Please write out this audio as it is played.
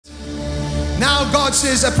now God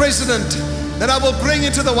says a president that I will bring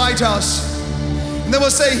into the White House. And they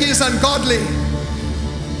will say he is ungodly.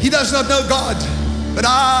 He does not know God. But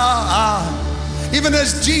even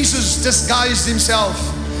as Jesus disguised himself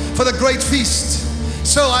for the great feast,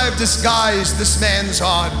 so I have disguised this man's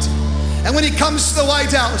heart. And when he comes to the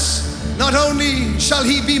White House, not only shall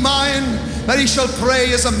he be mine, but he shall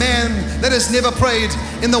pray as a man that has never prayed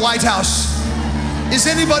in the White House. Is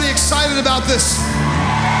anybody excited about this?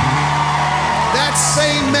 That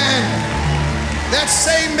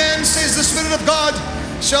same man says the Spirit of God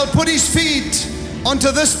shall put his feet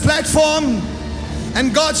onto this platform,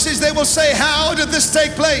 and God says they will say, how did this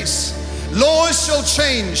take place? Laws shall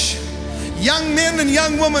change. Young men and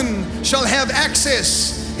young women shall have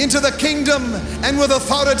access into the kingdom, and with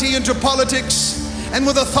authority into politics, and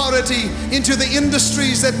with authority into the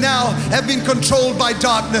industries that now have been controlled by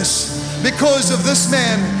darkness, because of this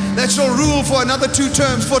man that shall rule for another 2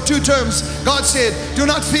 terms. For 2 terms, God said, do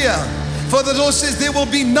not fear, for the Lord says there will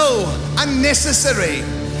be no unnecessary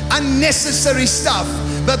stuff,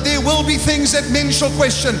 but there will be things that men shall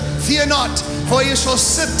question. Fear not, for he shall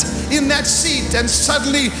sit in that seat, and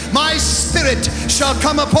suddenly my Spirit shall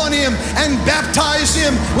come upon him and baptize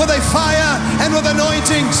him with a fire and with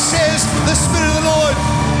anointing, says the Spirit of the Lord.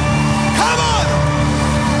 Come on!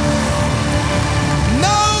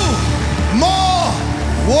 No more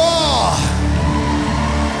war.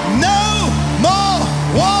 No more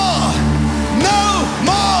war. No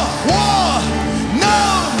more war. No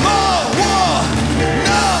more war.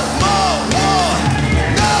 No more war.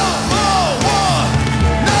 No more war.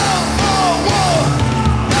 No more war.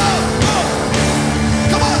 No more.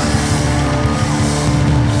 Come on.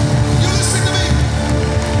 You listen to me.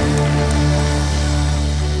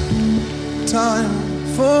 Time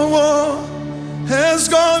for war has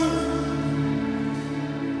gone.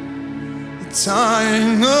 The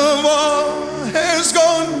time of war has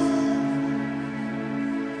gone.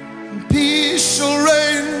 Peace shall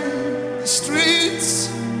reign the streets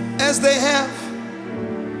as they have,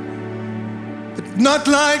 but not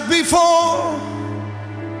like before.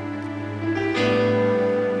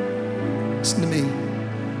 Listen to me.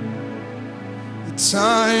 The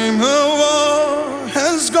time of war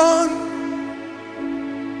has gone.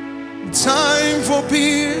 The time for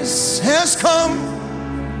peace has come.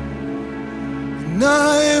 And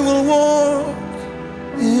I will walk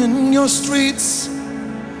in your streets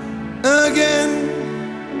again.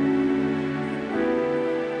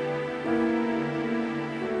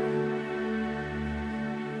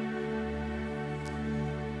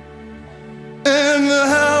 And the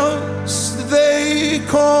house they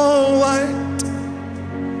call white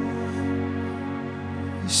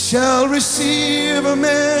shall receive a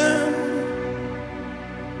man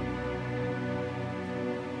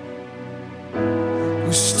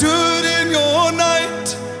who stood in your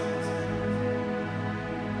night.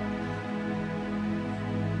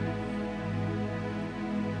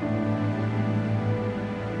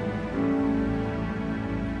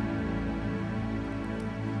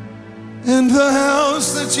 And the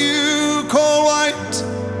house that you call white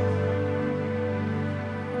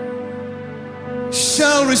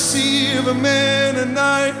shall receive a man at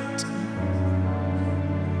night.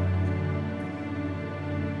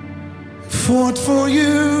 Fought for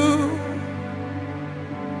you.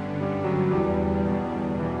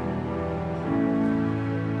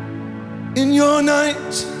 In your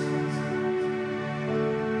night.